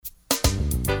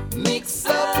Mix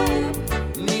up,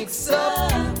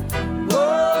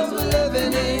 world we're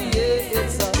living in, yeah,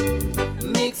 it's a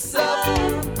mix up,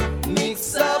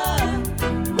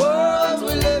 world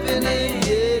we're living in,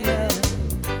 yeah.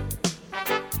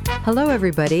 Hello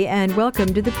everybody and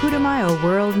welcome to the Putumayo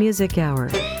World Music Hour,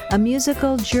 a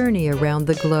musical journey around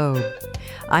the globe.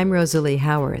 I'm Rosalie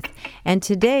Howarth, and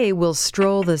today we'll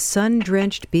stroll the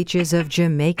sun-drenched beaches of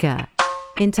Jamaica,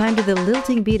 in time to the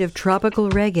lilting beat of tropical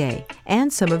reggae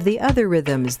and some of the other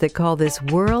rhythms that call this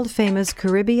world-famous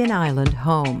Caribbean island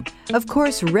home. Of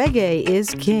course, reggae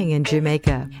is king in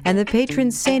Jamaica, and the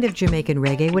patron saint of Jamaican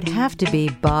reggae would have to be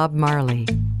Bob Marley.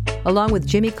 Along with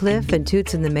Jimmy Cliff and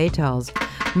Toots and the Maytals,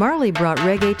 Marley brought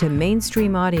reggae to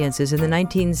mainstream audiences in the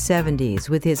 1970s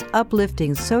with his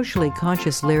uplifting, socially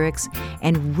conscious lyrics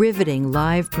and riveting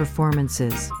live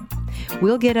performances.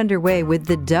 We'll get underway with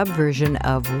the dub version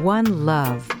of One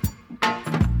Love.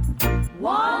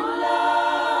 One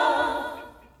love,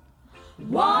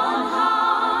 one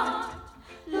heart,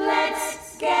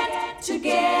 let's get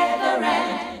together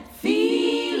and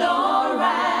feel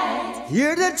alright.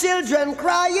 Hear the children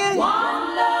crying.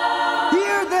 One love.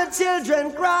 Hear the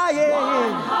children crying.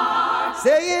 One heart.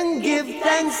 Saying, give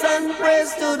thanks and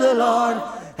praise to the Lord,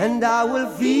 and I will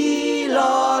feel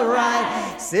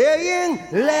alright. Saying,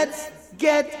 let's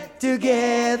get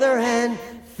together and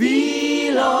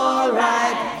feel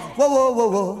alright. Whoa, whoa, whoa,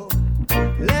 whoa.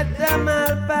 Let them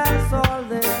all pass all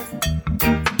their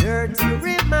dirty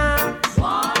remarks.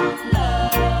 One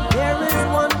love. There is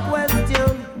one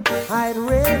question I'd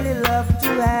really love to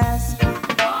ask.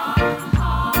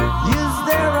 Is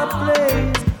there a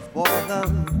place for the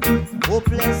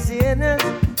hopeless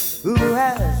sinners who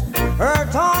has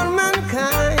hurt all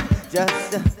mankind?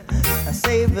 Just a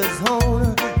Savior's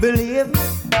own belief.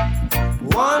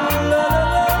 One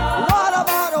love. What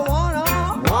about a one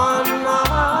heart? One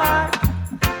heart.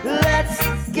 Let's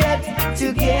get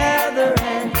together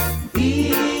and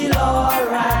feel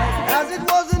alright. As it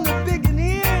was in the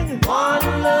beginning. One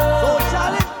love. So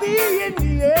shall it be in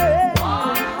the end.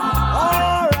 One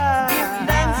heart. Alright. Give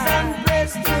thanks and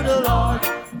praise to the Lord,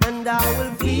 and I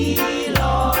will feel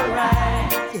alright.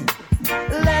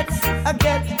 Let's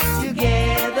get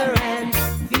together and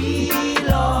feel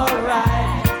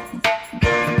alright.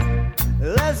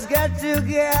 Let's get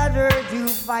together to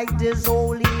fight this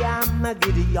holy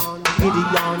Armageddon,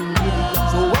 Gideon.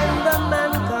 So when the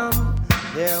man comes,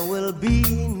 there will be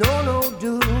no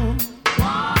doom.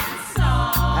 One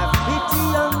song. Have pity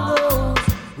on those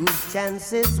whose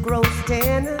chances grow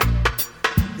thin.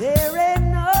 There ain't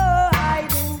no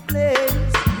hiding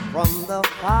place from the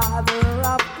Father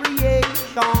of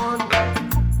creation.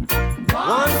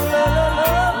 One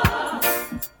love,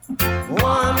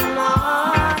 one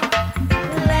heart.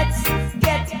 Let's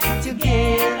get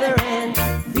together and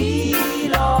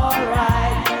feel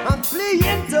alright. I'm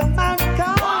fleeing to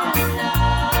mankind. One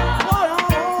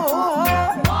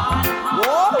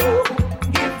heart.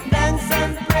 Give thanks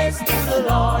and praise to the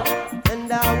Lord,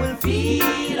 and I will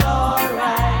feel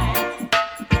alright.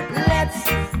 Let's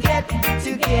get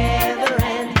together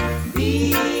and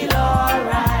feel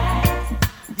alright.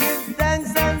 Give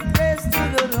thanks and praise to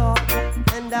the Lord,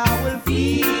 and I will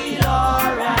feel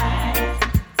alright.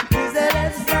 He said,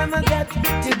 let's get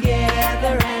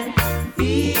together and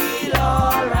feel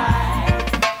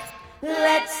alright.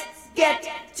 Let's get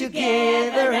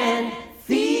together and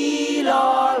feel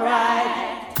alright.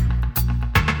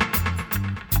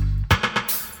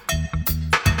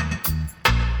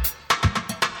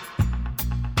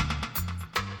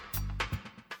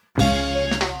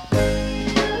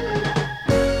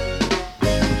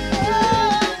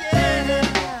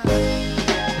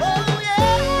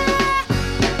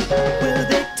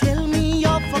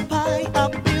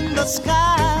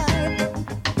 Sky,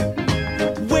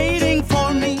 waiting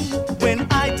for me when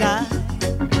I die.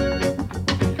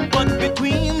 But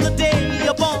between the day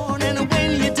you're born and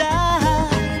when you die,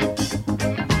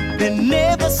 they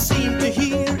never seem to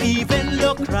hear even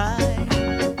your cry.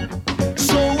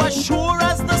 So as sure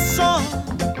as the sun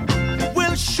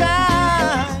will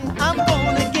shine, I'm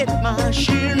gonna get my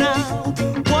share now.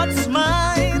 What's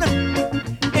mine?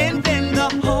 And then the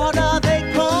harder they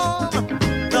come,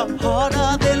 the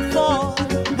harder they'll fall,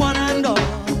 one and all.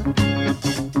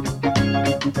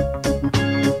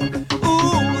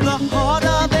 Ooh, the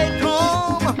harder they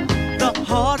come, the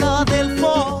harder they'll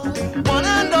fall, one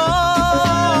and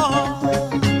all.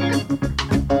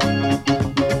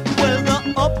 Well, the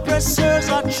oppressors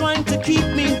are trying to keep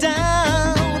me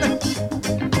down,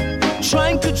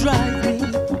 trying to drive me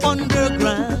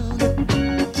underground,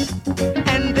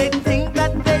 and they think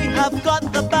that they have got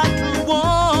the battle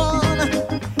won.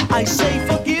 I say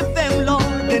forget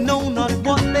know not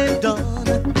what they've done.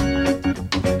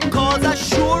 'Cause as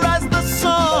sure as the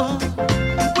sun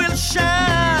will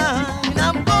shine,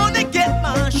 I'm gonna get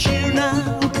my share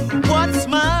now. What's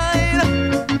mine?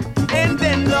 And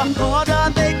then the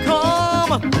harder they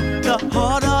come, the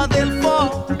harder they'll fall,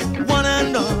 one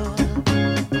and all.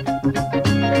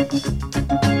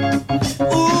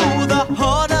 Ooh, the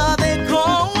harder they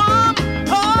come,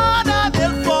 harder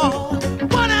they'll fall,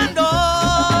 one and all.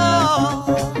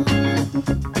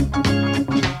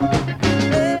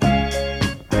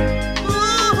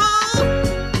 Ooh,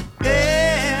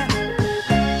 yeah.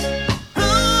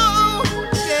 Ooh,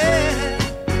 yeah.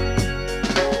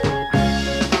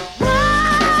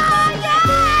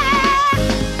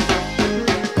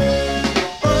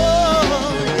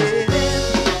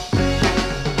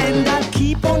 And I'll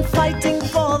keep on fighting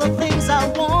for the things I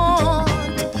want.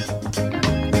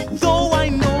 Though I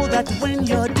know that when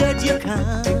you're dead you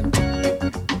can't.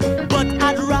 But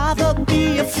I'd rather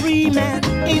be a free man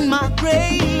in my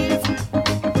grave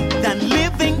than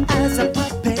living as a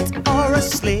puppet or a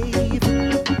slave.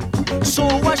 So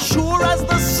as sure as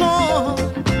the sun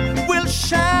will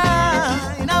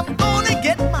shine, I'm gonna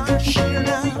get my share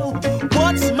now.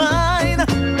 What's mine?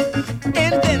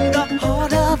 And then the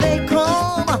harder they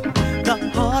come, the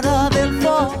harder they'll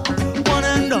fall, one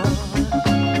and all.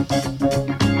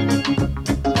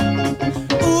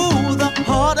 Ooh, the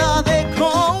harder they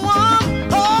come,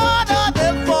 harder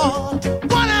they'll fall,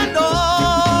 one and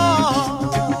all.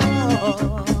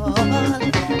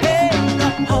 Hey, the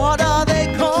harder they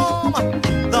come,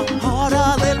 the harder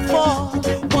they'll fall,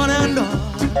 one and all.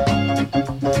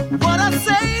 What I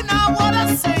say now, what I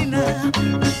say now.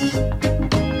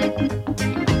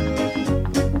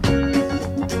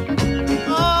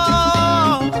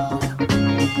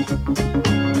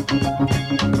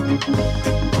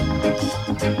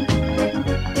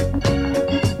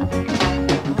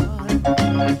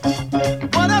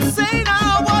 What I say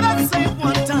now, what I say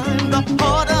one time, the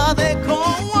harder they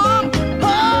come,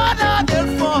 harder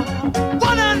they'll fall,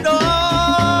 one and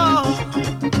all.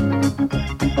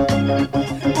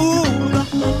 Ooh, the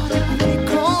harder they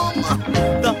come,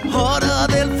 the harder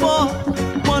they'll fall,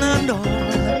 one and all.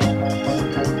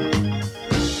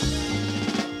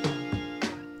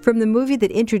 From the movie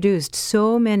that introduced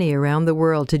so many around the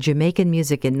world to Jamaican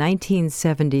music in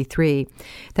 1973,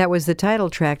 that was the title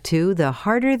track to The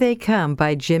Harder They Come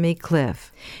by Jimmy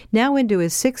Cliff. Now into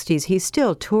his 60s, he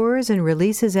still tours and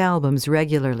releases albums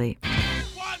regularly.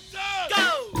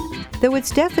 Though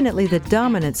it's definitely the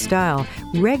dominant style,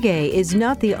 reggae is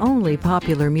not the only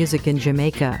popular music in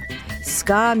Jamaica.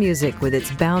 Ska music, with its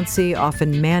bouncy,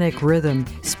 often manic rhythm,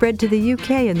 spread to the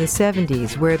UK in the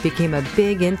 70s, where it became a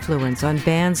big influence on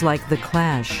bands like The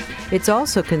Clash. It's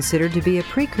also considered to be a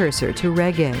precursor to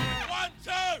reggae.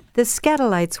 The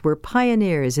Skatalites were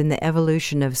pioneers in the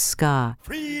evolution of ska.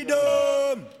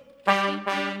 Freedom!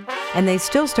 And they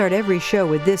still start every show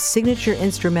with this signature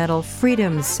instrumental,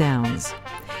 Freedom Sounds.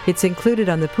 It's included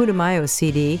on the Putumayo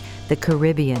CD, The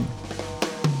Caribbean.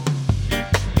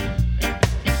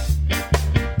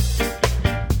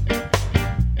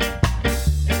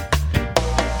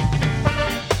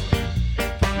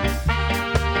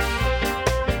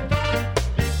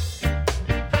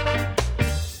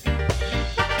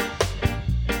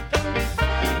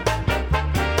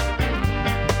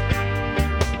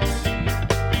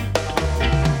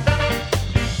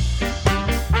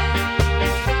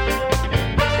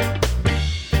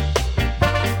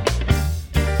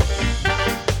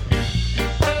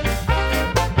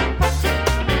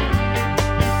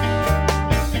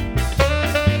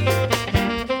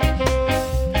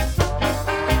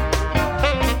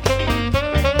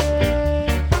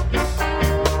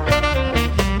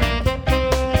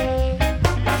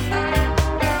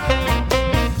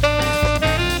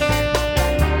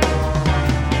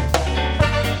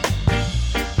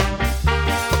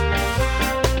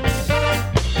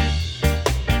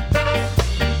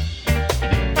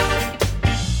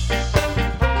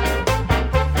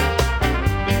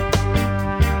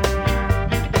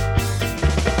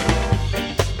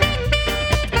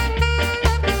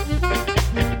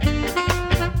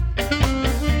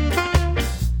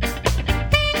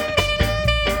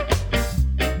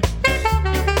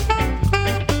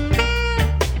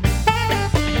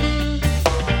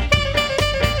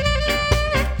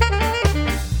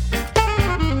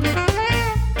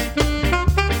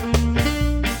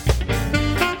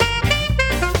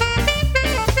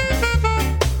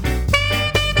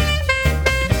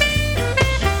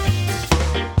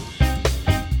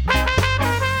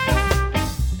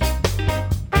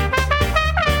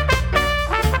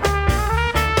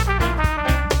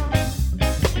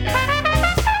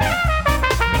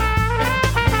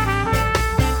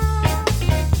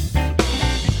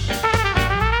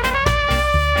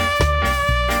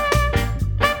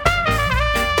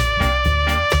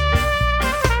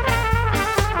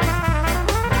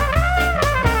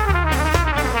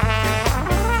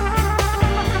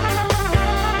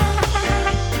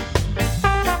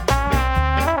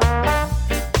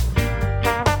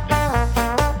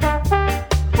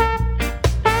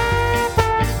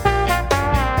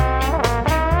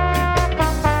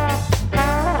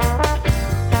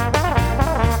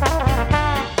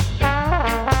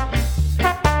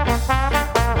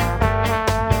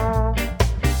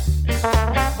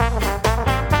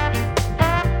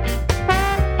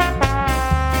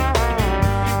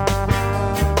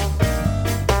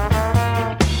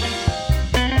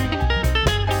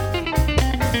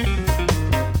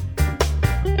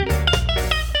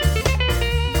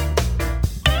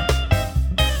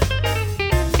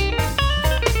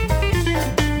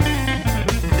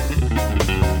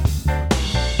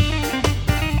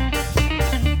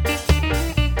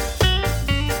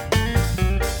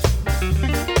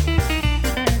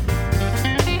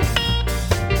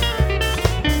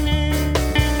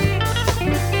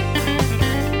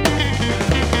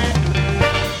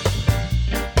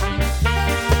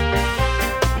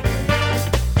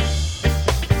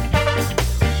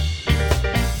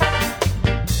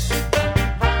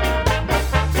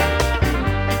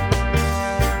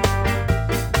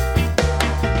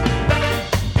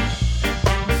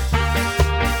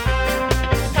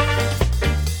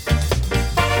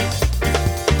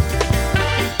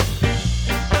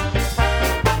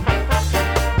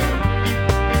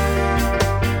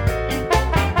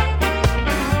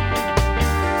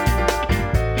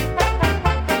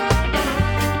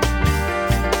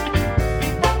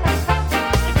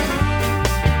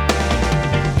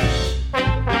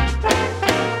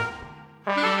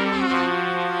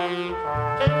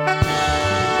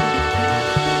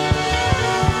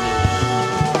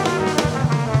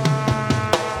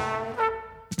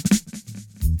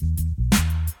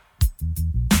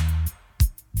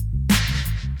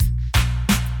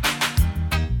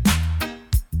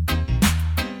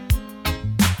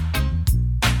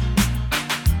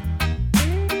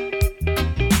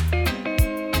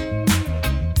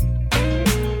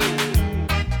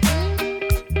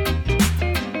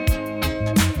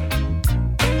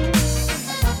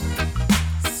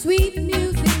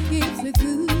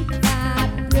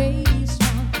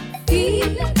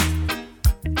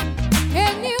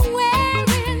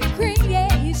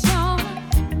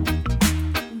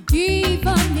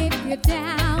 you're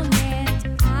down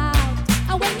and out.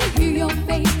 And when you hear your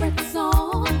favorite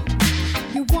song,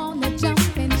 you wanna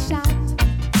jump and shout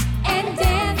and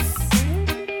dance.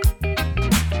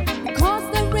 Because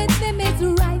the rhythm is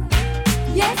right.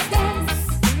 Yes, dance.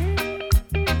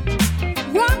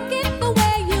 Rock it the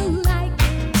way you like.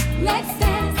 Let's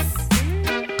dance.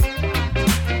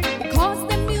 Because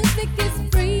the music is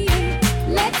free.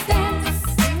 Let's dance.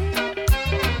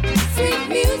 Sweet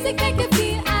music make you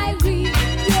feel irate.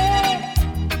 Yeah.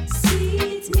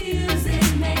 Sweet music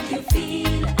make you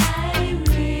feel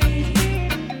irate.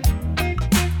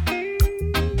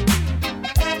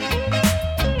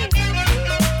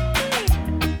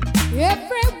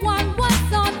 Everyone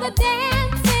was on the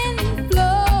dancing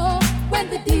floor. When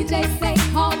the DJ say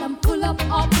call and pull up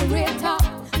operator,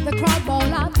 the crowd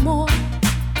ball out more.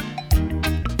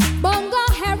 Bongo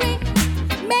Harry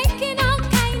making all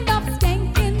kind of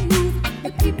skanking move.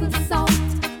 The people saw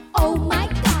it. Oh my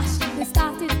gosh, they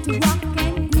started to rock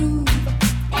and groove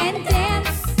and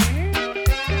dance.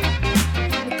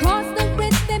 Because the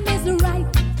rhythm is right.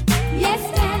 Yes,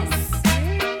 dance.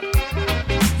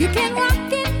 You can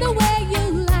rock it the way you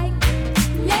like.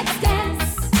 Let's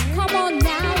dance. Come on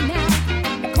now, now.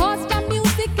 Because the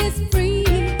music is free.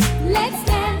 Let's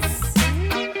dance.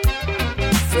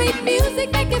 Sweet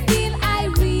music make you feel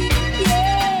irate.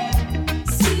 Yeah.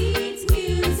 Sweet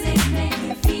music make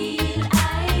you feel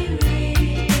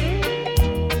irate.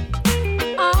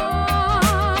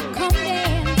 Ah, come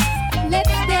dance. Let's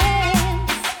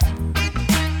dance.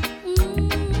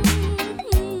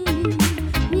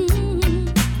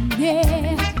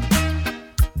 Yeah.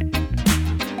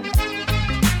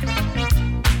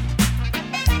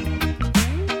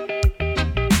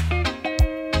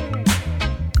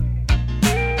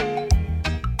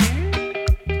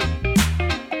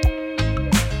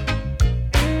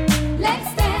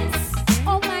 Let's dance.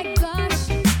 Oh my gosh.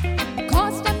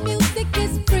 Because the music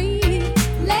is free.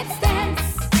 Let's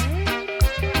dance.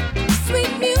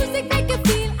 Sweet music make you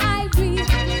feel irate.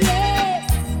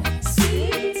 Yes.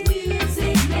 Sweet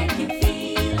music make you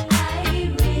feel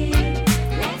irate.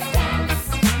 Let's dance.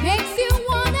 Makes you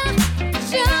wanna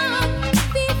jump,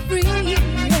 be free.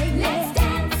 Let's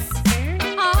dance.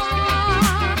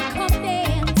 Ah, come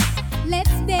dance.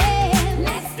 Let's dance.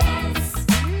 Let's dance.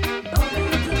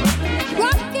 Bubble to bubble.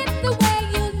 Rock it the way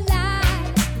you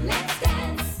like. Let's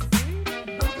dance.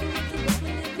 Bubble to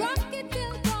bubble. Rock it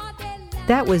till broad daylight.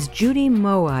 That was Judy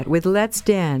Mowatt with Let's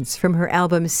Dance from her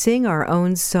album Sing Our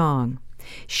Own Song.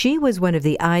 She was one of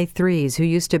the I-3s who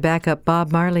used to back up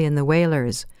Bob Marley and the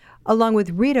Wailers, along with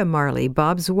Rita Marley,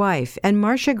 Bob's wife, and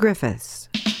Marcia Griffiths.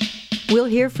 We'll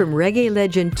hear from reggae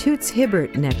legend Toots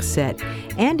Hibbert next set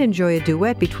and enjoy a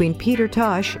duet between Peter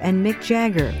Tosh and Mick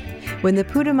Jagger when the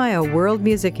Putumayo World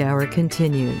Music Hour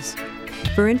continues.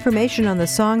 For information on the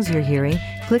songs you're hearing,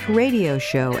 click Radio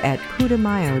Show at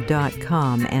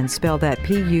putumayo.com and spell that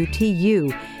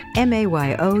Putumayo.com.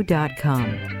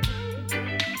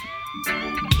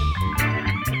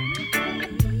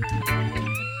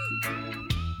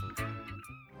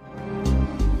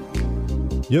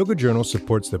 Yoga Journal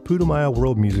supports the Putumayo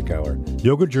World Music Hour.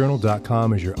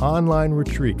 YogaJournal.com is your online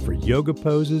retreat for yoga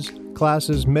poses,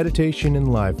 classes, meditation,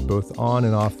 and life, both on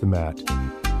and off the mat.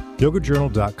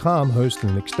 YogaJournal.com hosts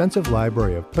an extensive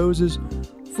library of poses,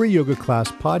 free yoga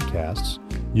class podcasts,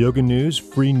 yoga news,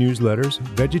 free newsletters,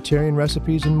 vegetarian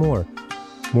recipes, and more.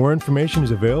 More information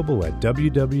is available at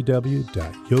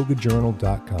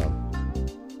www.yogajournal.com.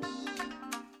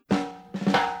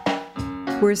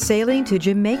 We're sailing to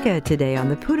Jamaica today on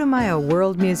the Putumayo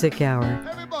World Music Hour,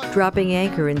 dropping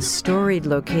anchor in storied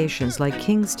locations like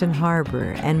Kingston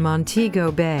Harbor and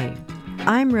Montego Bay.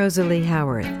 I'm Rosalie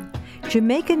Howarth.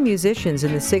 Jamaican musicians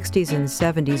in the 60s and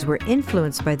 70s were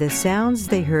influenced by the sounds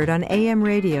they heard on AM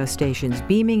radio stations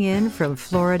beaming in from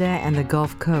Florida and the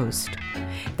Gulf Coast.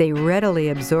 They readily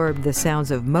absorbed the sounds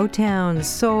of Motown,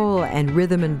 soul, and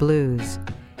rhythm and blues.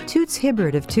 Toots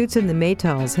Hibbert of Toots and the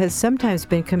Maytals has sometimes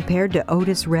been compared to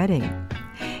Otis Redding.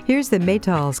 Here's the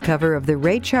Maytals cover of the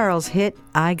Ray Charles hit,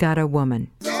 I Got a Woman.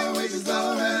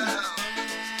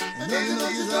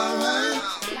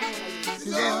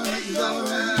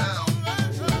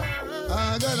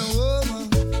 I got a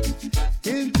woman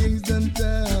in Kingston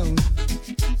town,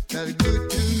 that's good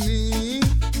to me.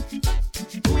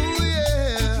 Ooh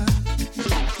yeah,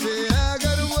 say I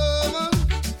got a woman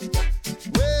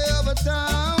way over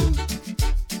town,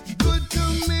 good to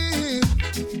me.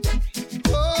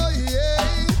 Oh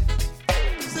yeah,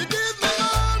 say give me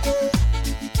money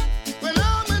when I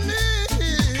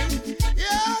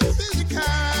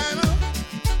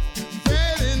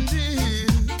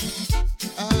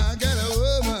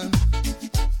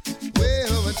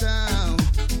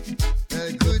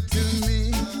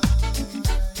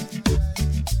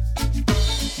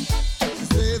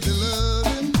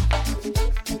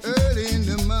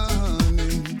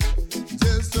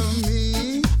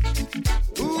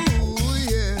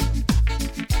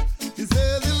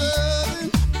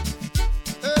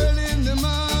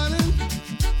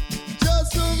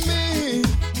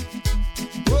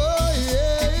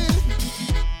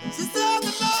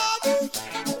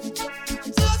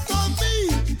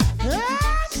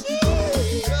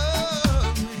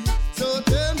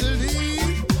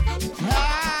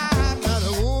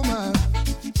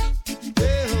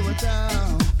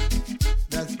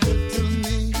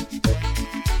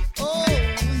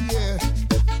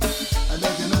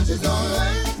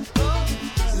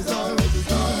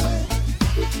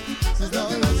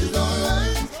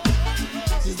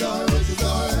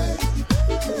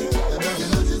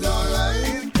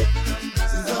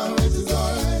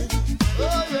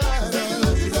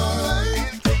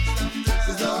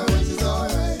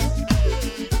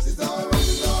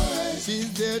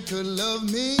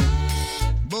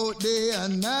day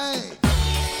and night.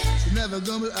 She never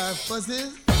grumble or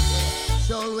fusses.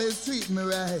 She always treat me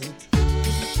right.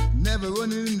 Never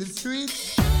running in the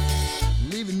street,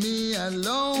 leaving me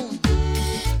alone.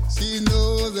 She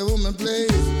knows a woman plays.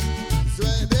 It's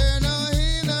right there, no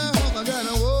he, no home. I got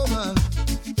a woman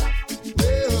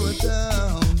way over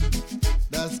town.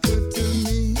 That's good to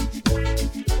me.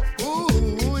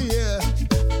 Ooh, yeah.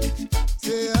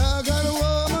 Say I got a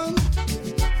woman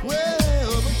way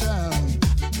over town.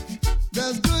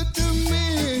 That's good to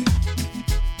me.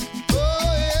 Oh,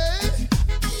 yeah.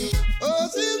 Oh,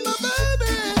 she's my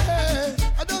baby.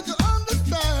 I don't you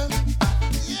understand?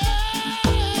 Yeah,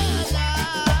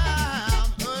 I'm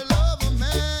her lover,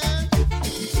 man.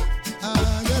 I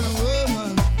got a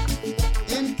woman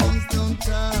in Kingston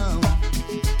town.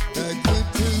 That's good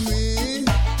to me.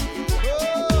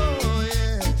 Oh,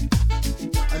 yeah.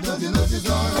 I don't you know she's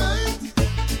alright?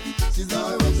 She's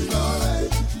alright, she's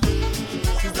alright.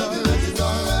 She's alright, she's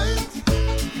alright.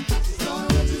 She's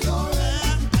alright, she's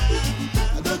alright.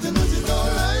 I don't you know she's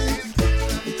alright?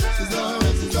 She's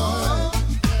alright, she's alright.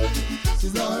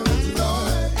 She's alright, she's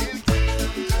alright.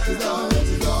 She's alright,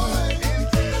 she's alright.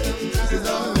 She's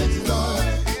alright, she's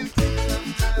alright.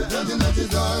 I don't you know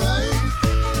she's alright?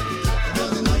 I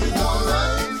don't you know she's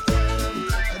alright?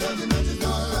 I don't you know she's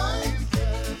alright?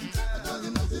 I don't you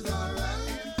know she's alright?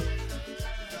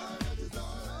 She's alright, she's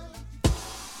alright.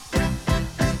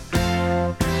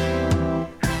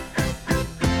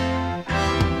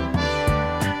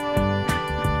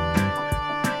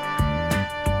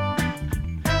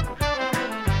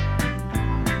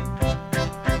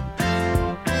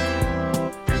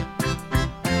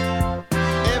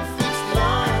 If it's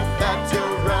love that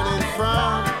you're running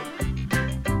from,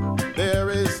 there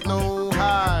is no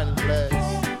hiding place.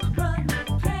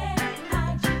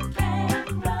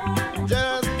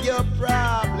 Just your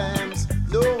problems,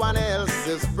 no one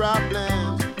else's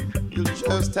problems. You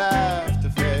just have to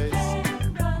face.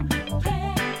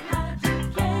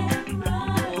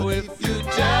 Oh, if you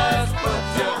just put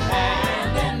your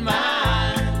hand in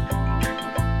mine,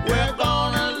 we're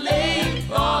gonna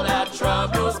leave all our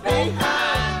troubles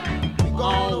behind. We're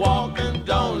gonna walk and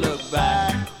don't look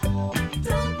back.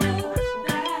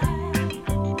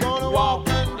 Gonna walk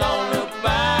and don't look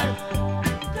back.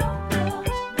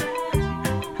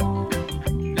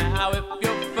 Now if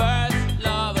your first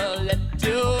lover let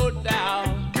you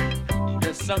down,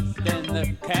 there's something that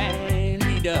can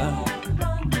be done.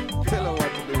 Tell her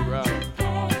what to do, Rob.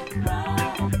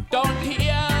 Don't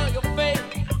hear your faith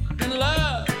in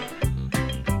love,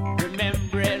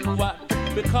 remembering what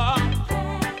become.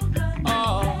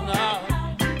 Oh no.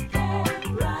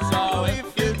 So if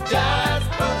you just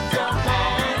put your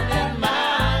hand in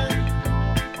mine,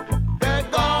 we're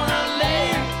gonna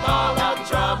leave all our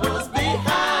troubles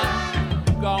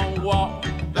behind. Gonna walk,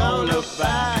 don't look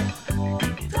back.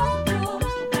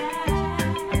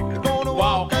 We're gonna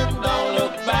walk and don't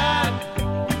look back.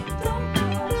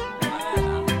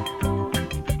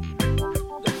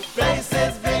 The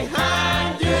places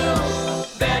behind you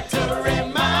that to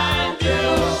remind you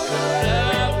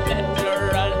love that you're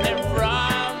running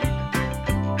from.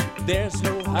 There's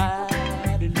no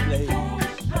hiding place.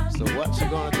 So what you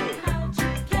gonna do?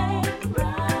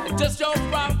 It's just your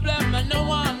problem and no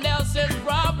one else's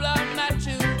problem that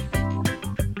you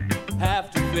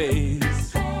have to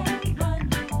face.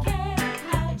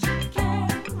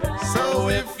 So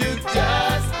if you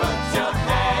just put your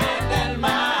hand in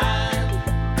mine,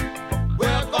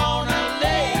 we're gonna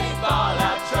leave all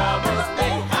our troubles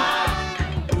behind.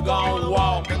 We're gonna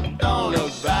walk and don't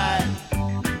look back.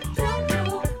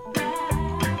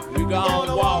 We're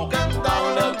gonna walk and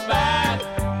don't look back.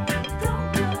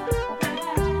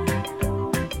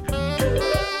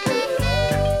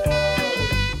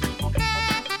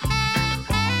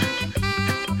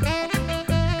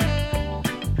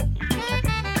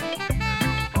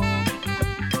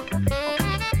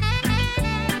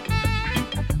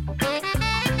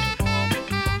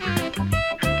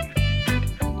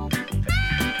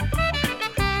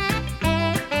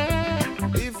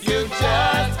 If you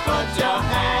just put your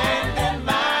hand in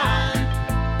mine,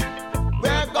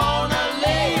 we're gonna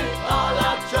leave all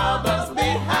our troubles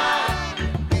behind.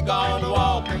 We're gonna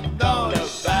walk and don't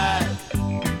look back.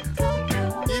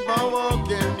 Keep on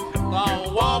walking, gonna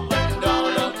walk and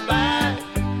don't look back.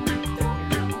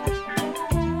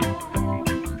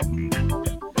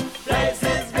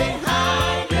 Places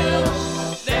behind you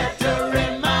there to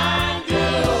remind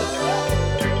you.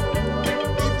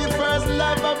 If your first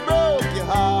lover broke your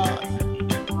heart,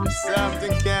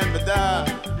 something can be done.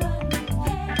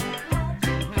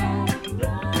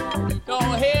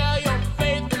 Don't hear your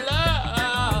faith in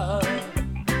love,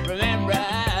 remember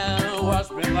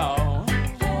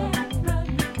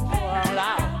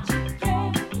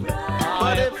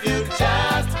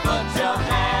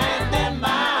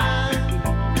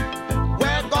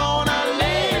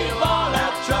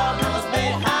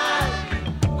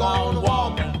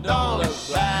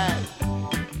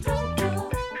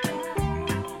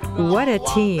What a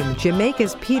team!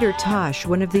 Jamaica's Peter Tosh,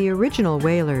 one of the original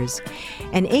Wailers,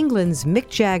 and England's Mick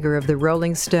Jagger of the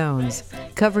Rolling Stones,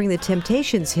 covering the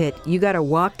Temptations hit, You Gotta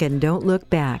Walk and Don't Look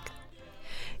Back.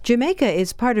 Jamaica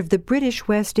is part of the British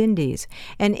West Indies,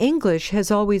 and English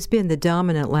has always been the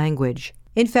dominant language.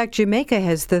 In fact, Jamaica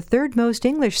has the third most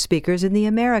English speakers in the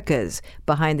Americas,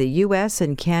 behind the U.S.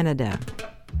 and Canada.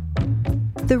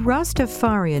 The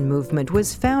Rastafarian movement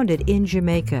was founded in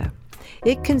Jamaica.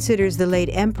 It considers the late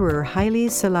Emperor Haile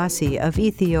Selassie of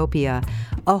Ethiopia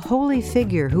a holy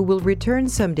figure who will return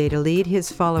someday to lead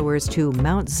his followers to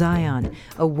Mount Zion,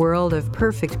 a world of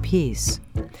perfect peace.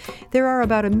 There are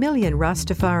about 1 million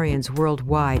Rastafarians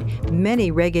worldwide,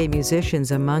 many reggae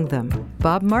musicians among them.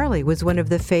 Bob Marley was one of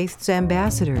the faith's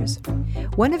ambassadors.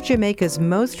 One of Jamaica's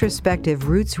most respected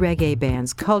roots reggae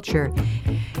bands, Culture,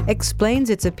 explains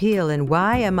its appeal in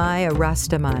Why Am I a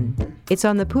Rastaman? It's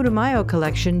on the Putumayo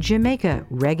collection, Jamaica,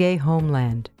 Reggae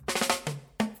Homeland.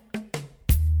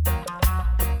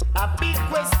 A big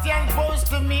question posed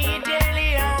to me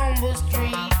daily on the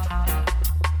street.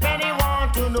 Many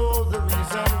want to know the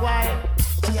reason why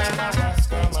I'm a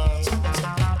Rastaman.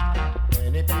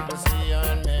 Many people see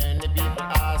and many people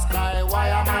ask why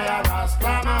am I a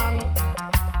Rastaman?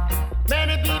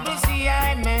 Many people see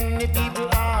and many people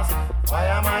ask why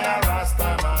am I a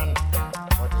Rastaman?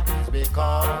 But it is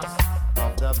because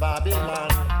of the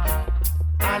Babylon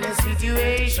and the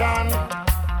situation.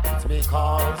 It's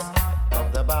because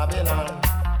of the Babylon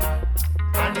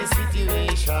and the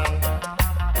situation.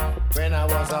 When I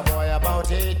was a boy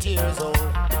about 8 years old,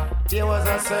 there was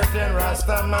a certain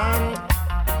Rastaman,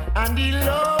 and he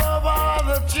loved all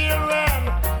the children,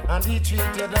 and he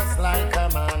treated us like a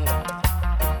man.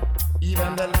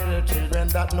 Even the little children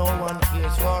that no one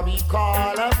cares for, he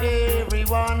called up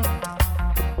everyone.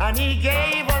 And he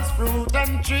gave us fruit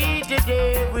and treated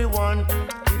everyone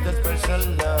with a special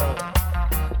love.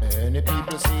 Many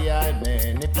people see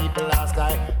many people ask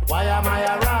why am I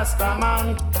a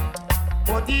Rastaman?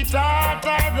 But he taught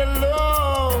the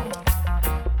love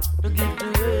to give to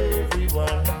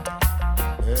everyone.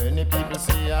 Many people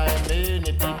see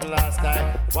many people ask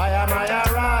why am I a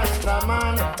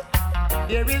Rastaman?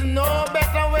 There is no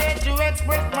better way to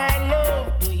express my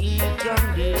love to each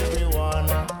and everyone.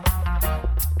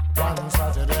 One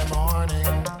Saturday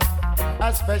morning,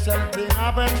 a special thing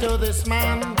happened to this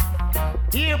man.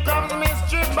 Here comes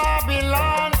Mystery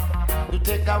Babylon to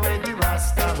take away the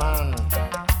Rastaman.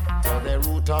 So they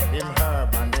root up him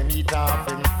herb and they eat off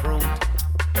him fruit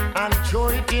and throw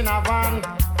it in a van.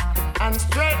 And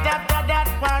straight after that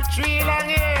for 3 long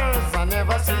years I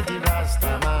never see the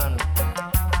Rastaman.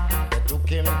 They took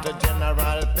him to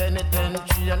General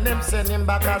Penitentiary and them sent him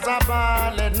back as a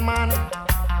bald man.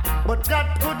 But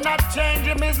God could not change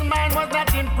him, his mind was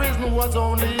not in prison, was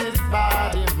only his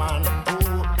body, man.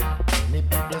 Ooh. Many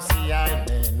people see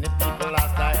many people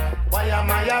ask why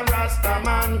am I a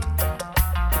Rastaman?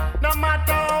 No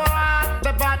matter what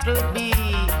the battle be,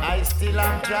 I still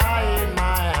am trying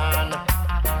my hand.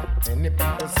 Many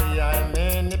people see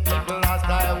many people ask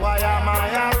why am I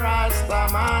a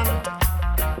Rastaman?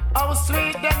 How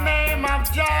sweet the name of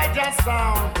Jagger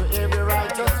sound to every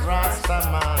righteous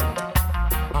Rastaman.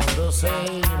 And the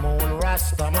same old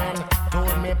Rastaman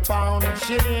told me pound,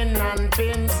 shilling and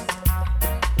pence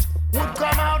would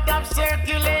come out of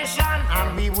circulation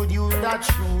and we would use that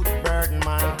shoot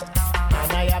Birdman.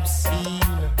 And I have seen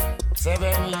 7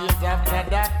 years after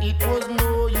that it was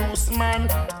no use, man.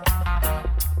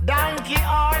 Donkey,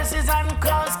 horses and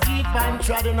cows keep on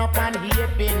treading up and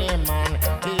heaping him, man.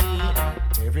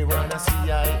 Hey, everyone I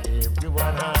see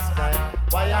everyone ask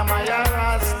why am I a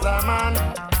Rastaman?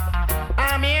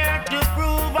 I'm here to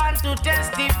prove and to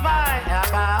testify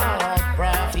about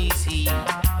prophecy.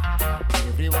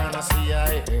 Everyone I see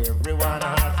everyone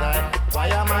ask why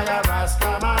am I a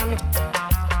Rastaman?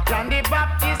 John the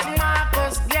Baptist,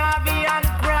 Marcus, Garvey and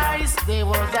Christ, they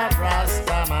was a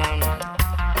Rastaman.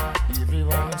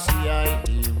 Everyone see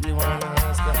everyone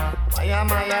ask why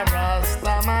am I a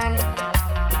Rastaman?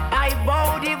 I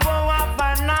bow the vow of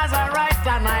a Nazarite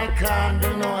and I can't do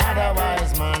no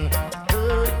otherwise, man.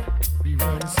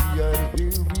 Everyone see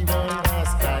everyone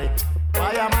ask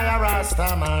why am I a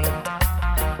Rastaman?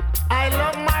 I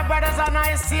love my brothers and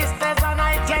my sisters and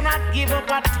I cannot give up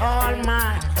at all,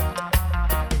 man.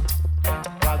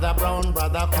 Brother Brown,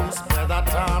 Brother Coos, Brother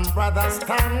Tom, Brother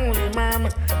Stanley,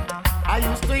 man. I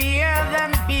used to hear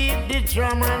them beat the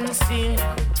drum and sing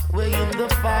way in the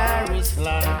forest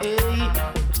land. Hey,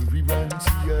 everyone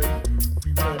see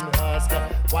everyone ask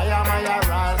why am I a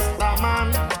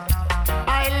Rastaman?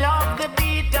 I love the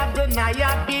beat of the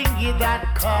Naya Bingy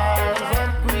that calls on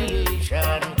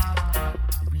creation.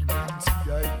 Everyone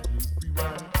see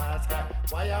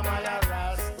am I a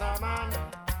Rastaman?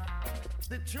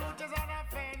 The truth is that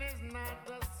a fan is not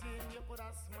the sin. You could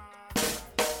have smart.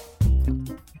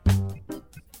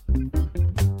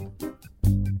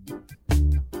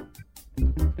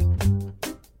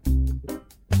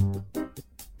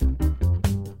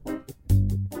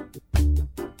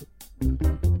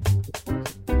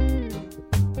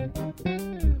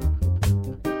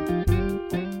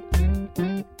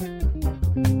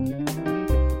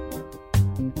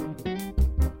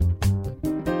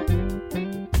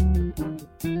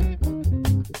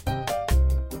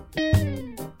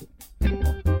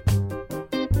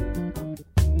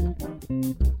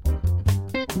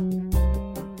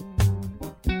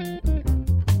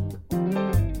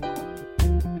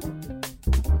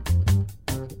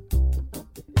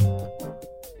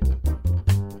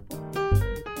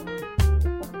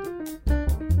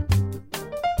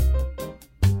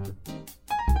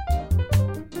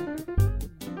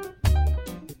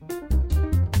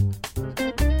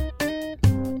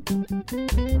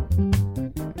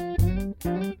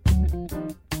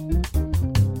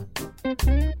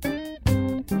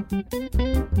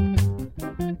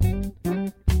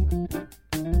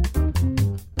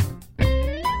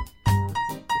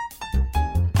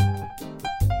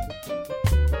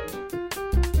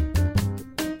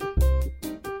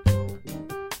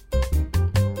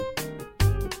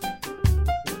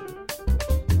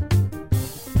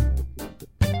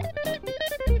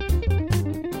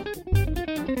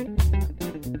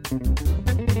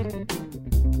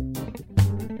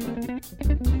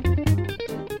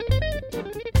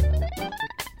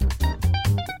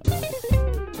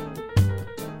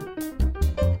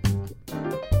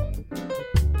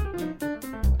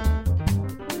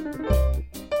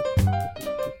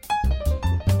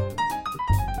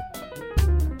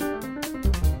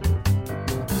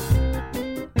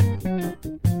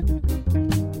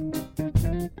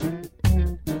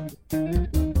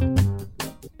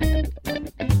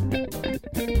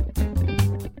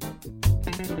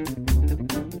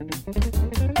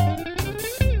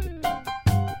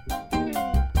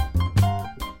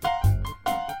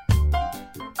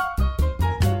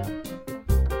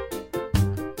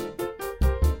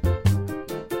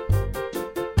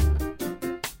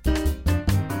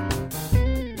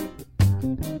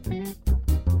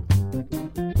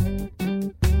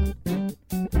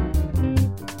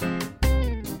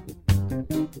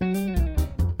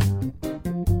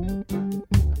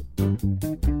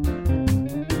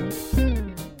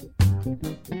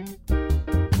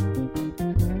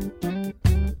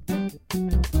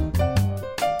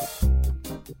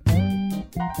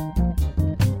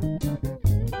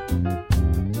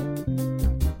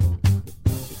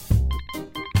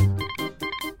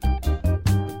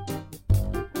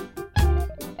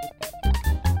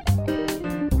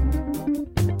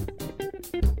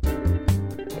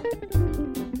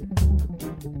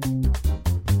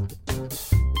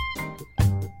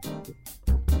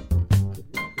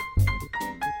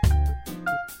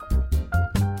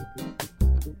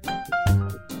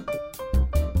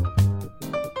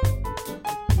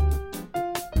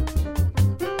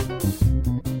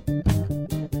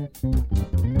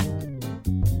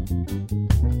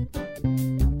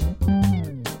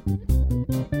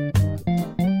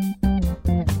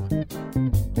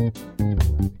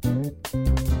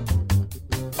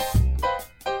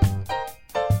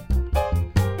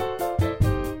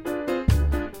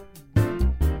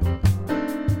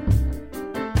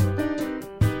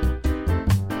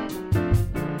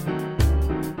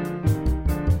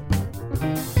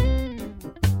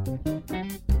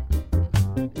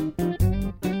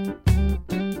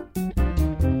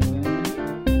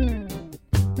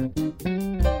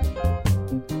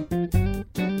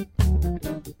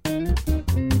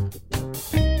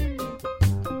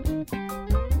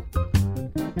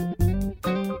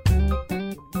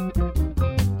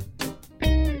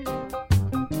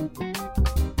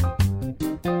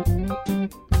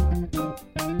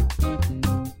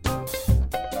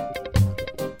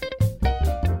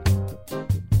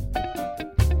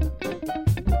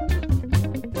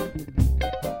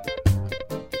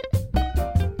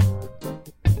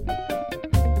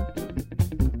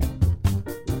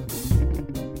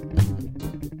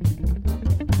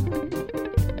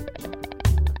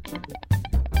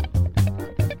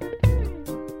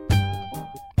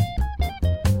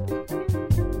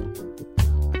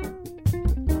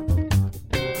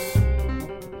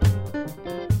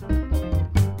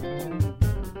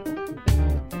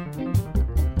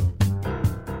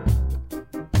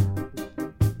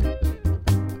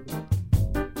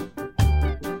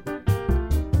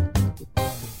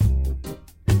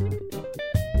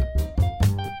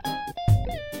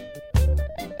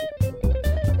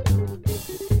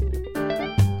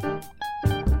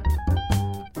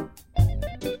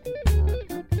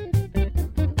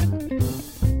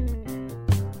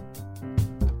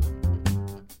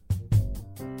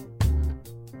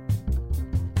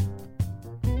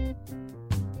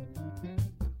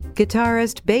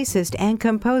 guitarist, bassist, and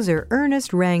composer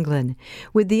Ernest Ranglin,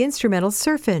 with the instrumental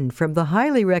Surfin from the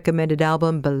highly recommended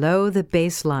album Below the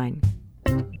Bassline.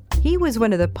 He was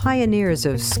one of the pioneers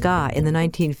of ska in the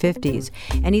 1950s,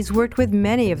 and he's worked with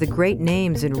many of the great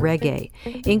names in reggae,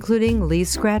 including Lee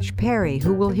Scratch Perry,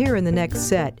 who we'll hear in the next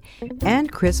set,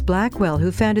 and Chris Blackwell,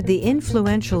 who founded the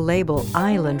influential label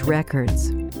Island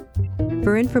Records.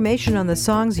 For information on the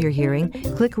songs you're hearing,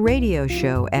 click Radio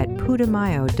Show at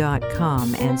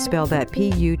putumayo.com and spell that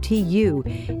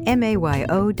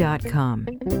Putumayo.com.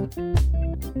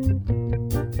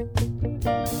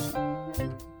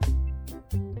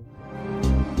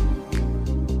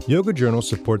 Yoga Journal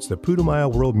supports the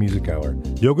Putumayo World Music Hour.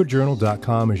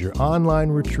 YogaJournal.com is your online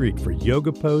retreat for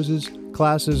yoga poses,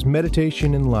 classes,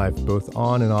 meditation, and life, both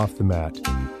on and off the mat.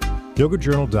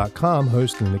 YogaJournal.com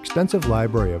hosts an extensive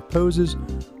library of poses,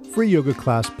 free yoga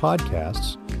class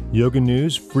podcasts, yoga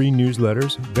news, free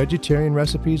newsletters, vegetarian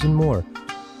recipes, and more.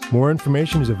 More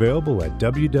information is available at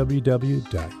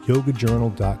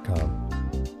www.yogajournal.com.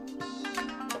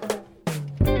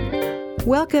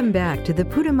 Welcome back to the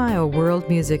Putumayo World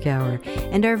Music Hour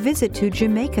and our visit to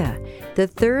Jamaica, the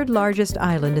third largest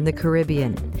island in the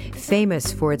Caribbean,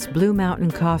 famous for its Blue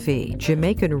Mountain coffee,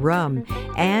 Jamaican rum,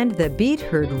 and the beat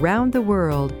heard round the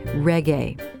world,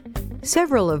 reggae.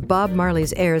 Several of Bob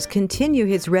Marley's heirs continue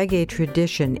his reggae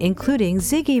tradition, including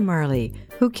Ziggy Marley,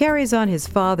 who carries on his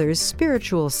father's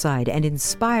spiritual side and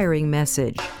inspiring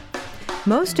message.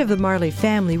 Most of the Marley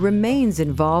family remains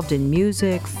involved in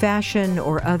music, fashion,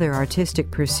 or other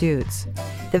artistic pursuits.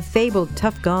 The fabled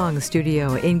Tuff Gong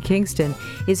studio in Kingston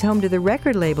is home to the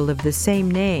record label of the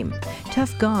same name.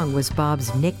 Tuff Gong was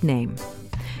Bob's nickname.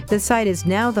 The site is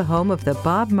now the home of the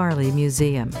Bob Marley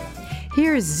Museum.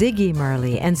 Here's Ziggy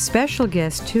Marley and special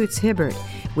guest Toots Hibbert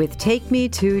with Take Me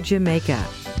to Jamaica.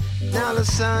 Now the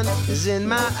sun is in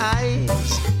my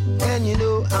eyes, and you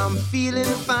know I'm feeling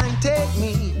fine. Take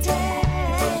me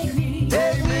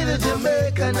to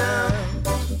Jamaica now,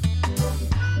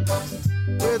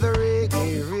 where the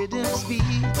reggae rhythms beat.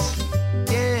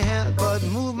 Can't help but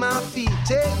move my feet.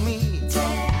 Take me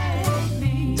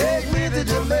to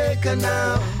Jamaica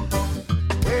now,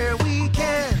 where we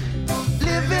can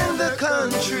live in the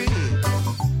country,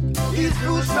 eat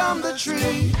fruits from the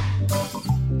tree.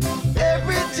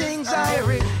 Everything's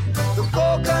irie, the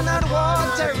coconut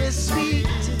water is sweet.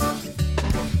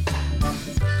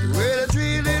 Where the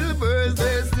three little birds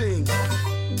they sing,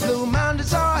 Blue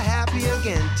Mountains are happy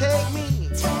again. Take me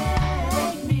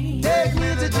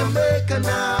to Jamaica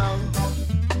now.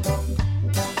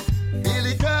 Feel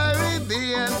the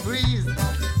Caribbean breeze,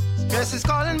 stress is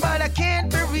calling but I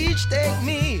can't be reached. Take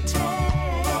me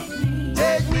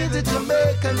to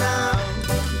Jamaica now,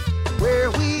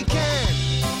 where we can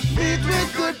meet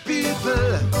with good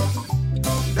people,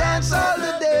 dance all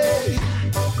the day,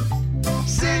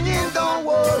 singing don't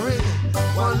worry,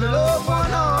 one love,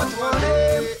 one heart, one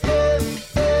aim.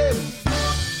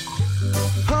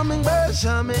 Hummingbirds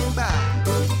humming by,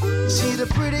 see the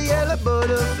pretty yellow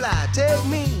butterfly. Take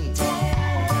me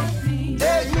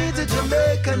to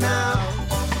Jamaica now.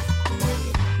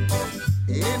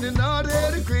 In the north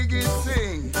the crickets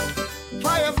sing,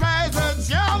 fireflies are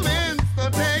jamming, so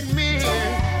take me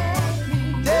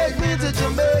to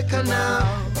Jamaica now,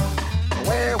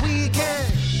 where we can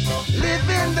live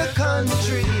in the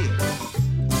country,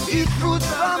 eat fruits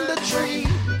from the trees.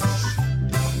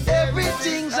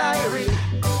 Everything's irie,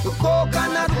 the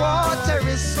coconut water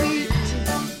is sweet.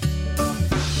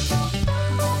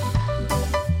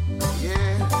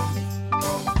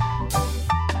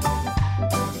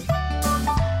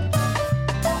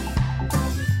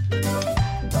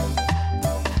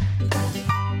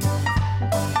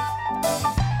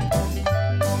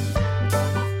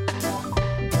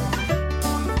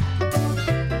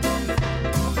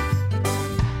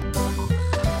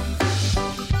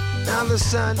 The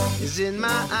sun is in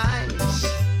my eyes,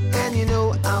 and you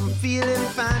know I'm feeling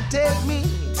fine. Take me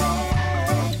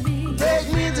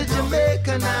to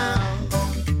Jamaica now,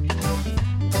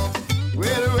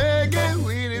 where the reggae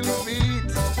rhythm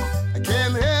beat. I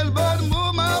can't help but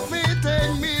move my feet.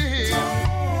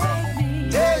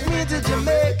 Take me to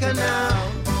Jamaica now.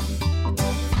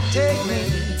 Take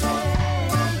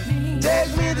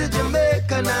me to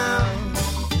Jamaica now.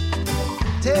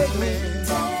 Take me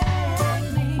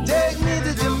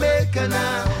to Jamaica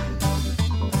now.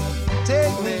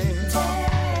 Take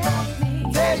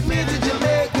me to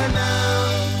Jamaica now.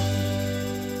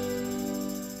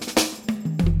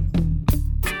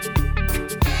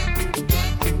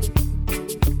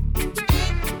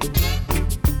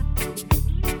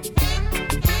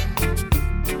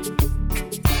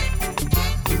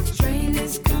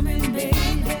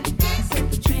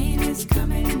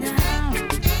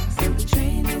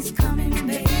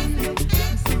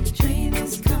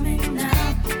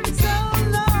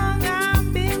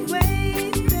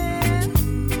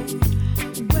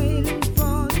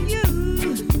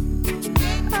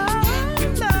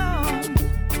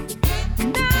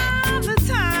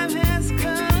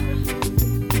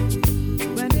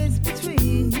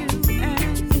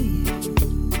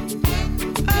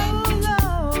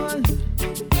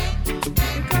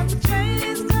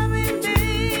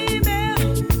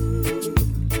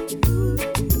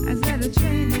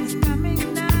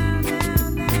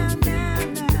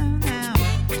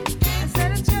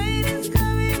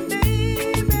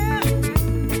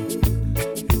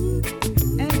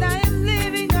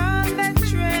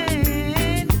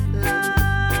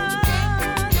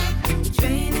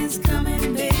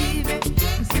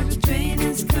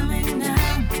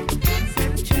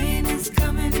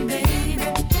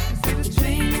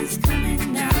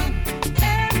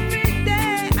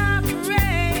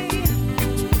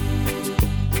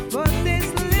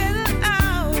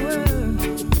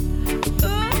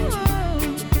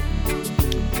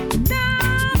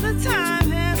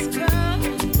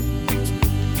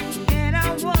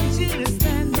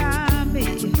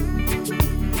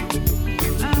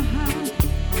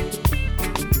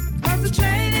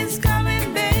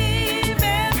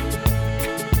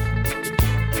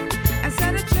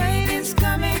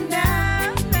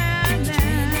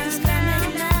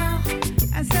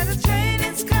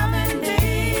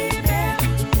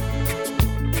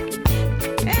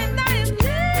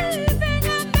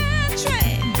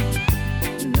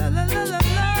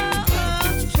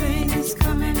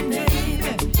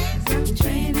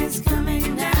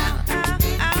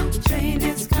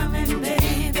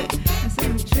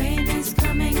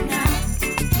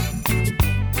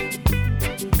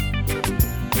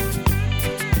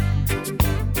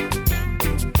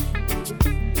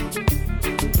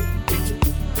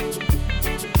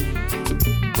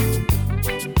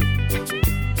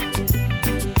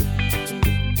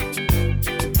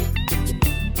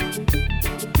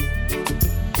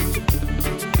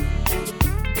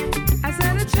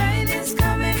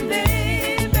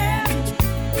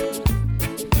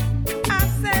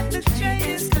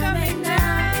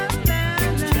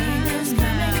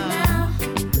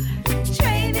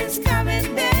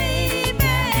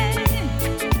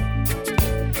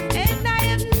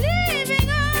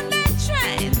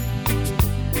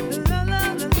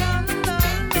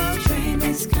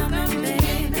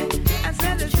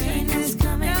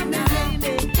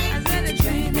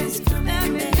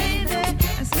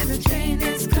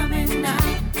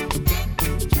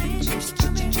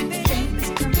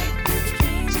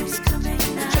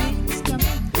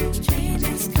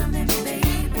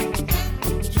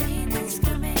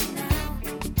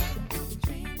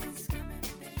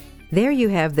 There you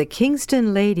have the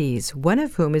Kingston Ladies, one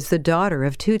of whom is the daughter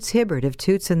of Toots Hibbert of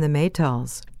Toots and the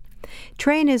Maytals.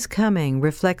 Train is Coming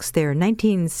reflects their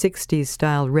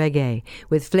 1960s-style reggae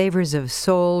with flavors of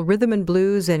soul, rhythm and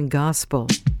blues, and gospel.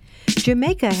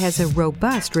 Jamaica has a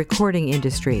robust recording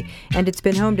industry, and it's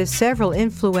been home to several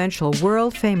influential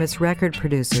world-famous record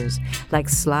producers like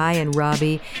Sly and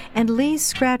Robbie and Lee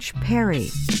Scratch Perry.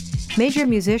 Major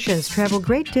musicians travel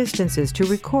great distances to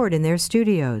record in their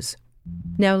studios.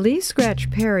 Now, Lee Scratch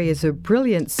Perry is a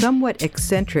brilliant, somewhat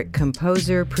eccentric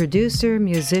composer, producer,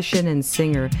 musician, and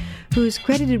singer who's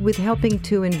credited with helping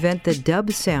to invent the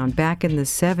dub sound back in the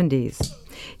 70s.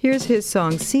 Here's his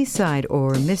song Seaside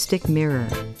or Mystic Mirror.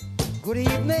 Good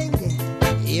evening,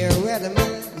 here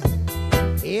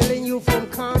Weatherman, hailing you from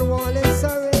Cornwall and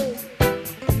Surrey.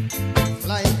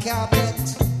 Flying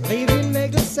carpet, leaving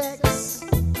Middlesex.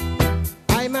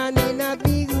 I'm in a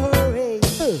big hurry,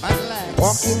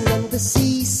 walking on the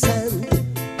sea sand,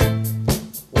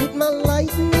 with my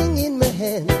lightning in my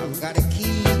hand. I've got a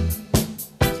key,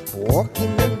 walking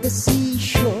on the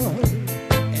seashore,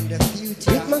 and the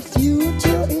future, with my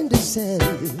future in the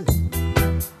sand.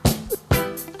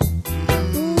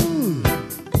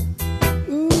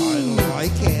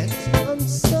 I'm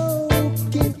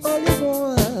soaking olive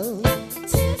oil.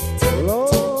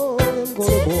 Lord, I'm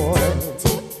gonna boil.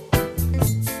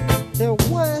 The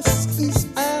West is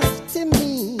after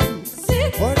me,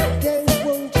 but they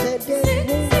won't get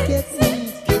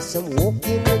me. 'Cause I'm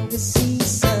walking in the sea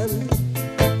sand,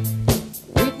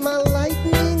 with my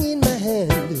lightning in my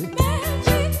hand,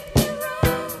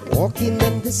 walking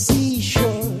on the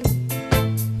seashore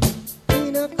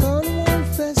in a Cornwall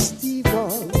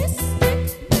festival.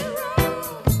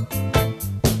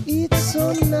 It's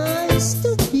so nice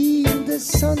to be in the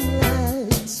sunlight.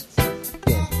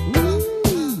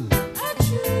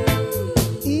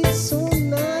 It's so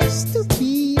nice to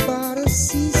be by the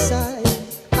seaside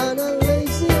on a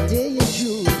lazy day in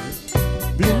June.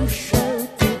 Blue shirt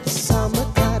with summer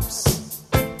caps,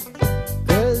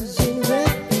 girls in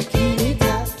red bikini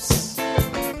tops.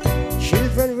 She'll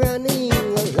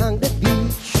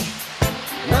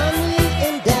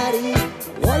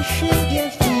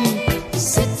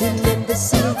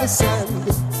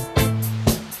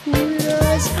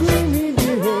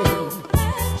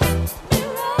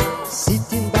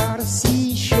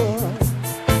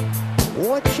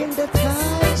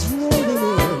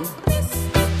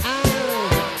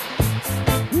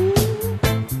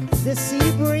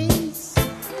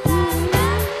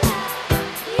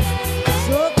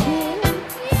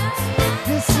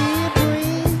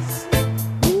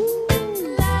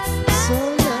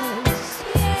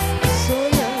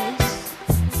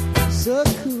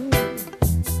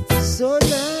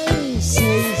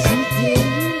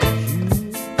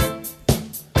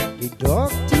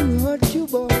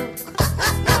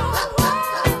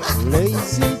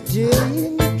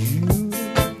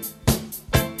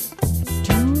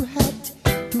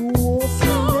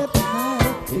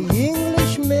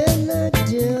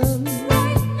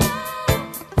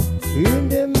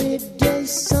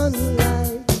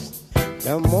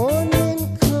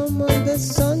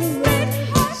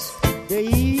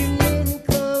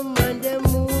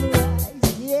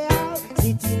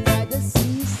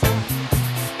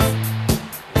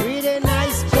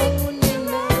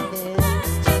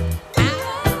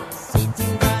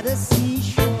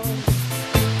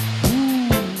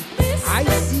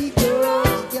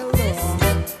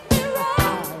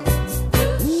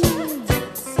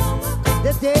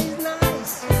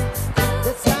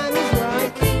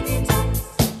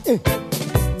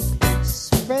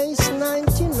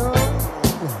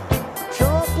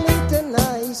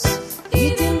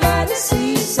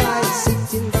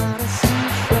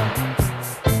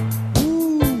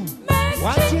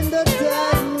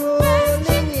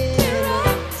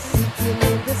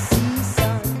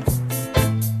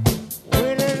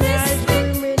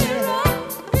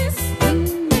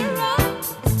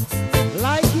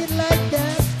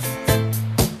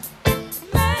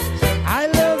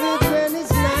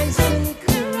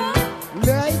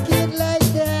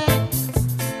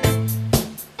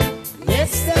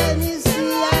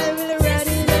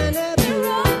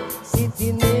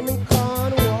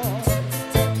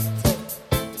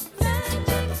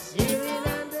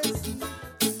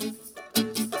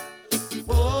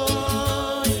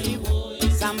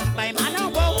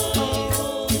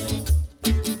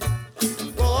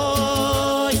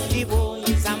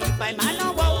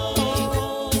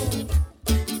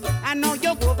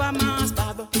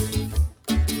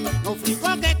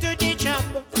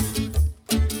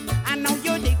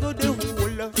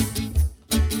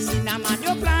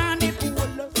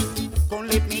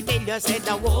you said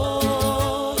the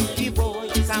whoa, the boy,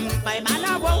 sampai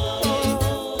mana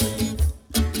whoa,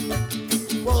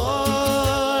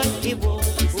 whoa, the boy,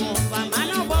 sampai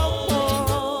mana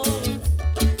whoa.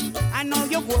 I know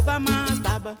you go by my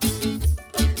stab,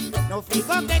 no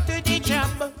figure get to the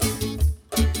job,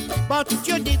 but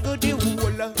you dig to the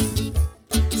hole.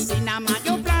 Cinema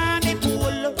you plan the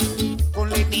pool, come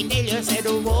let me tell you said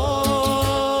the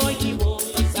whoa, the boy,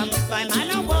 sampai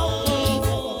mana whoa.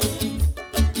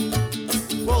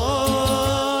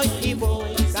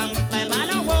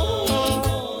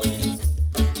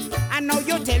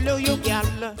 Tell you,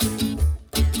 girl,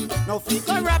 no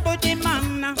figure about the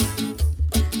man.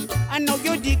 I know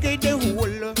you dig the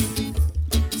hole.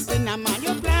 Cinema,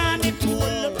 you plan the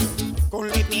pool. Come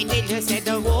let me tell you, said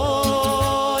the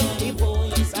whoa, the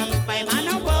boy, sampai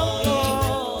mana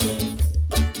whoa.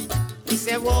 He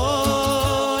said,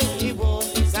 whoa, the boy,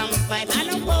 sampai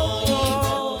mana whoa.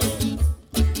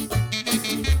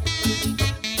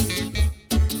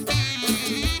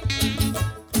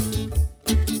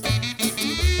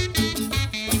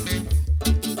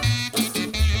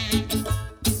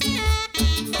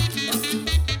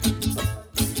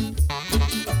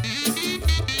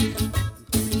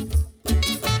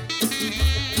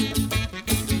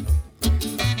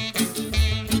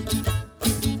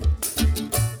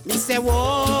 Say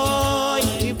boy,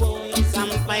 boy,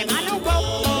 sampai mana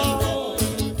boy,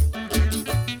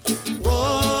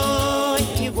 boy,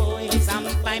 boy,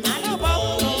 sampai mana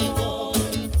boy.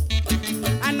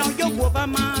 I know you go by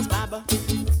my baba,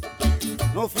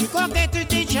 no figure get to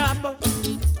the job.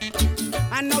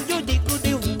 I know you dig to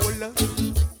the hole,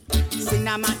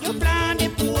 cinema you plan the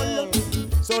pool.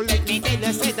 So let me tell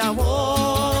you, say the boy,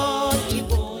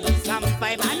 boy,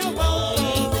 sampai mana boy.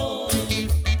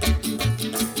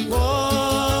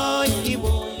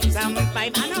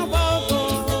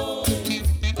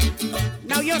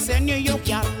 Now you say New York,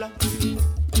 y'all.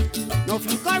 No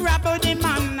figure about the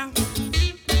man,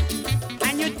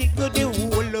 and you dig to the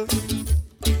hole.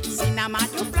 Cinema,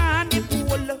 you plan the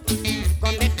pool.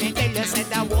 Come let me tell you, say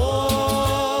the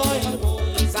boy,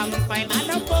 sampai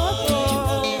mana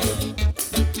boy,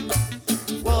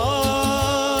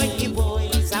 boy,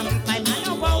 sampai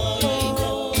mana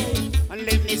boy. And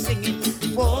let me sing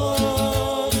it,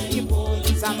 boy,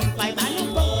 sampai mana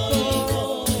boy.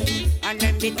 And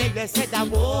let me tell you, say the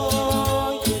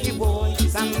boy,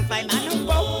 sampai mana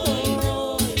boy,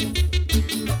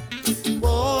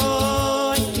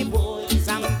 boy,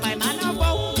 sampai mana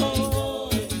boy,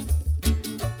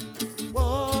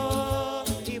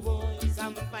 boy,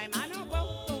 sampai mana boy.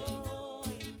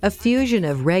 A fusion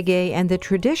of reggae and the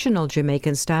traditional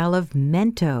Jamaican style of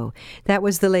mento. That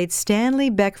was the late Stanley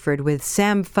Beckford with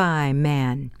Sampai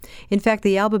Man. In fact,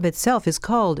 the album itself is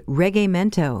called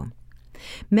Reggaemento.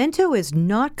 Mento is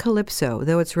not calypso,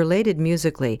 though it's related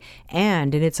musically,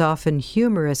 and in its often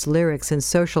humorous lyrics and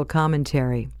social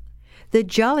commentary. The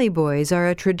Jolly Boys are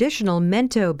a traditional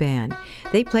mento band.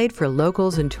 They played for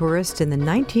locals and tourists in the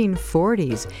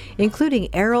 1940s,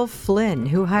 including Errol Flynn,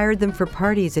 who hired them for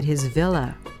parties at his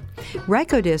villa.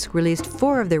 Rykodisc released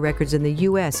 4 of their records in the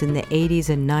U.S. in the 80s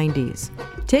and 90s.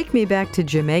 Take Me Back to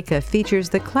Jamaica features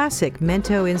the classic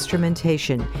mento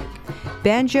instrumentation,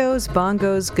 banjos,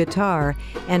 bongos, guitar,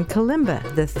 and kalimba,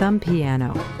 the thumb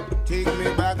piano. Take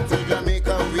me back to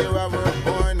Jamaica where I was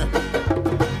born.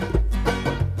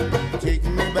 Take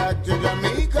me back to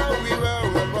Jamaica where I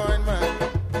was born, man.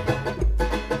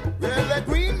 Where the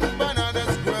green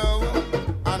bananas grow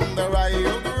and the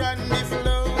riot run the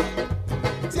flow.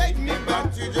 Take me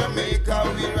back to Jamaica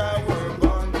where I was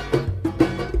born.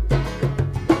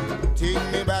 Take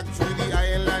me back to the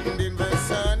island in the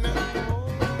sun.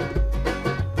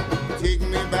 Take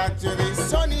me back to the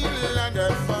sunny land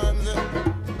of funds,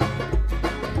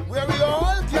 where we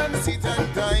all can sit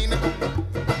and dine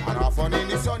and have fun in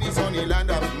the sunny, sunny land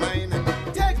of mine.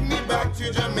 Take me back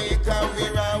to Jamaica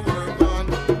where I was born.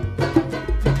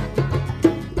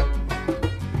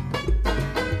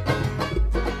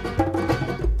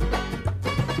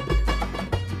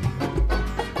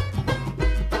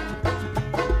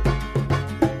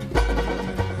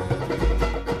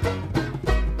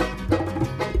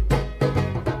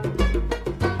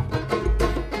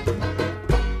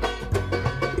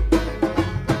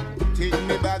 Take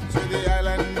me back to the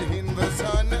island in the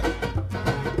sun.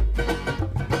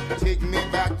 Take me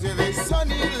back to the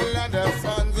sunny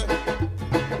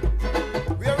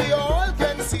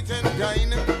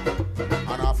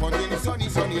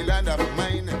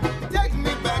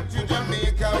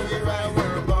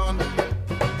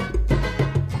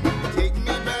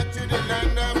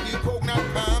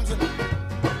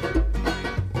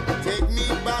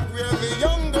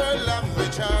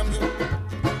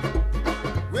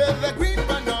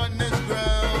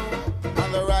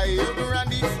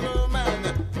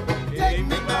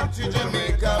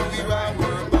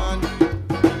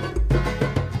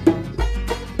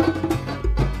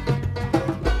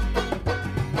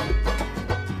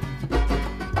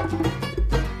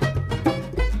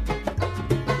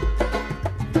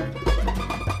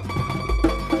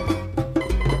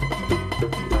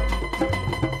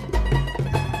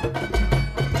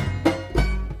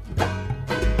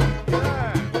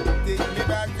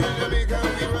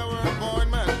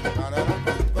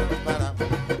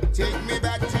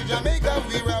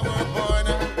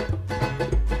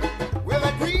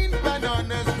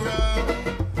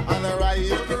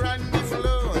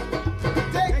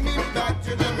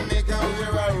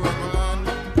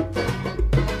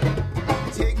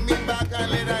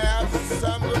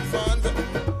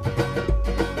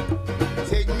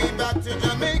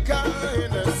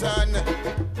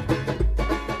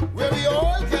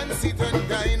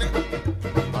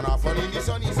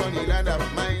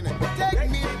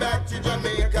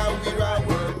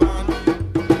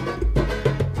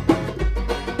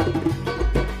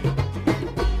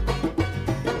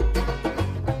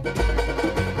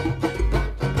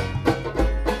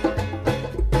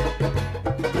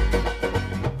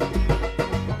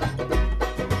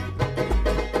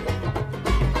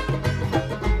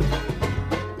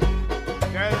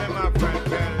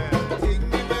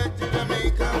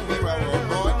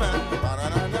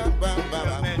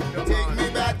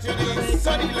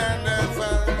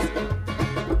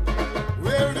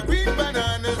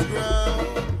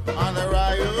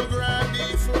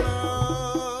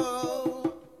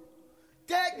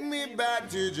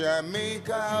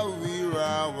Jamaica, we're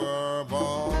our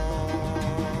born.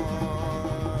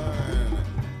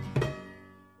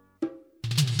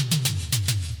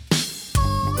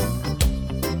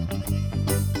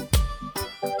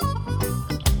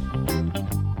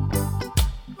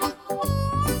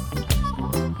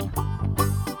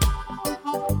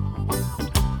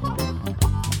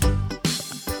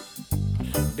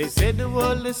 They said the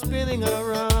world is spinning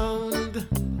around.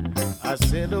 I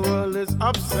said the world is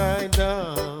upside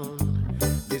down.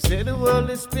 They said the world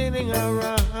is spinning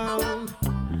around.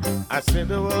 I said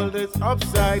the world is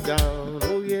upside down.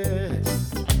 Oh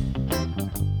yes.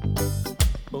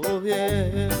 Oh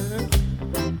yes.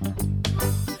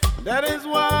 That is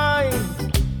why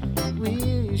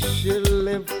we should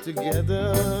live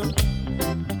together.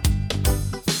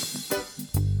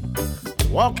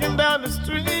 Walking down the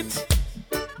street,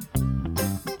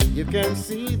 you can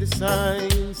see the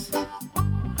signs.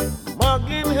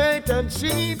 Mugging, hate and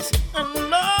cheat, and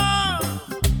love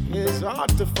is hard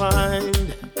to find.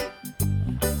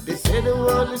 They say the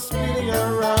world is spinning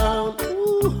around.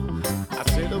 Ooh, I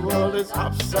say the world is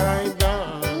upside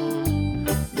down.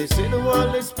 They say the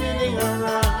world is spinning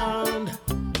around.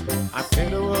 I say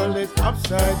the world is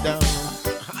upside down.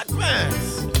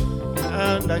 Advance,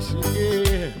 and I should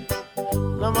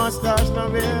no mustache, no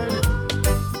beard.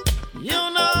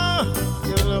 You know,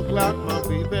 you look like my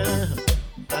baby,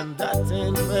 and that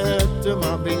ain't fair to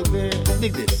my baby.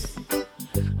 Dig this.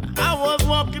 I was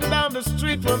walking down the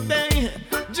street one day,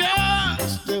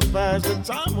 just to pass the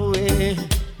time away.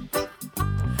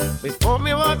 Before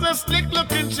me was a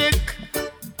slick-looking chick,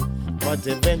 but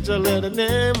eventually the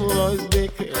name was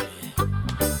Mick.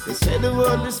 They said the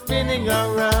world is spinning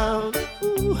around.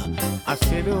 Ooh, I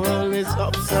say the world is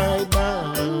upside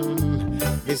down.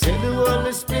 They say the world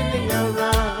is spinning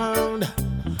around.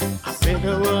 I say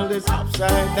the world is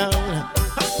upside down.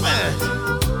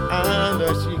 And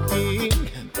she king.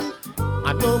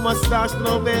 I know mustache,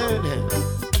 no beard.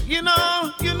 You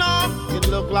know, you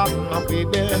look like my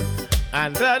baby,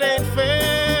 and that ain't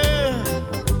fair.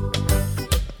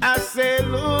 I say,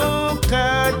 look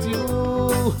at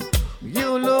you.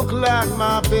 You look like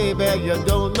my baby, you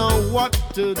don't know what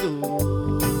to do.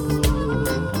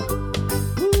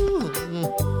 Ooh,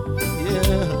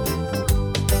 yeah.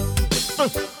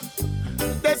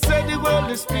 They say the world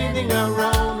is spinning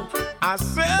around. I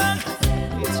said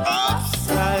it's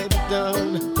upside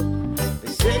down.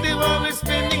 They say the world is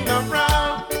spinning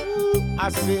around. I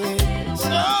said it's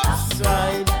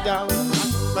upside down.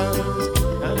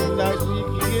 And I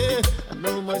yeah, I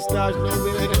know my stars, no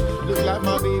beard. Look like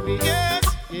my baby, yes,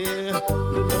 yeah.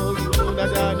 You know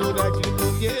that I know that you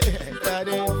know, yeah. That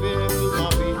ain't fair to my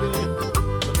baby.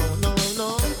 No, no,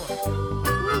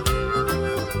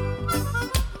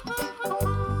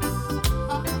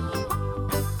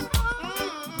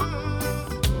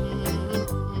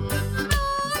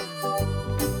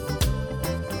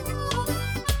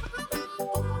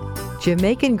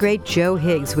 Jamaican great Joe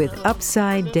Higgs with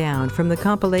Upside Down from the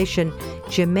compilation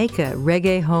Jamaica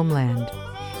Reggae Homeland.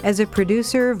 As a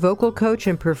producer, vocal coach,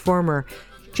 and performer,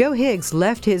 Joe Higgs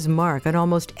left his mark on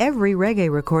almost every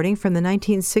reggae recording from the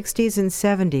 1960s and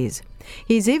 70s.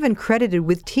 He's even credited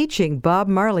with teaching Bob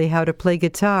Marley how to play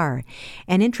guitar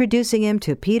and introducing him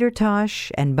to Peter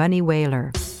Tosh and Bunny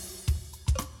Wailer.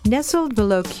 Nestled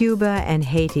below Cuba and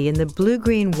Haiti in the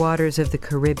blue-green waters of the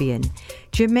Caribbean,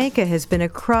 Jamaica has been a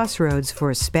crossroads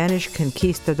for Spanish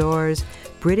conquistadors,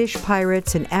 British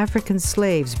pirates, and African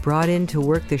slaves brought in to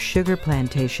work the sugar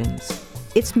plantations.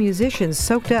 Its musicians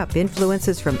soaked up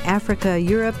influences from Africa,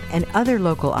 Europe, and other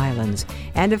local islands,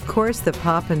 and of course the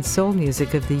pop and soul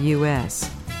music of the U.S.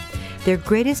 Their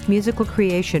greatest musical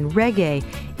creation, reggae,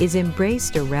 is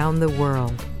embraced around the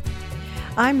world.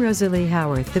 I'm Rosalie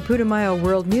Howarth. The Putumayo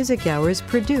World Music Hour is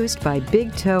produced by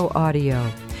Big Toe Audio.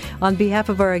 On behalf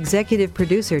of our executive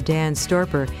producer, Dan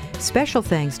Storper, special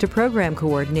thanks to program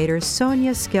coordinator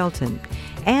Sonia Skelton,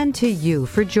 and to you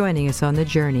for joining us on the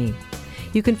journey.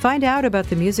 You can find out about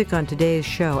the music on today's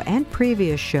show and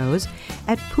previous shows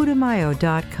at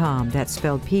putumayo.com. That's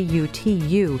spelled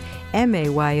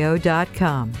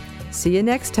Putumayo.com. See you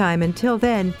next time. Until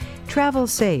then, travel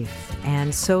safe,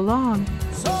 and so long.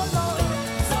 So long.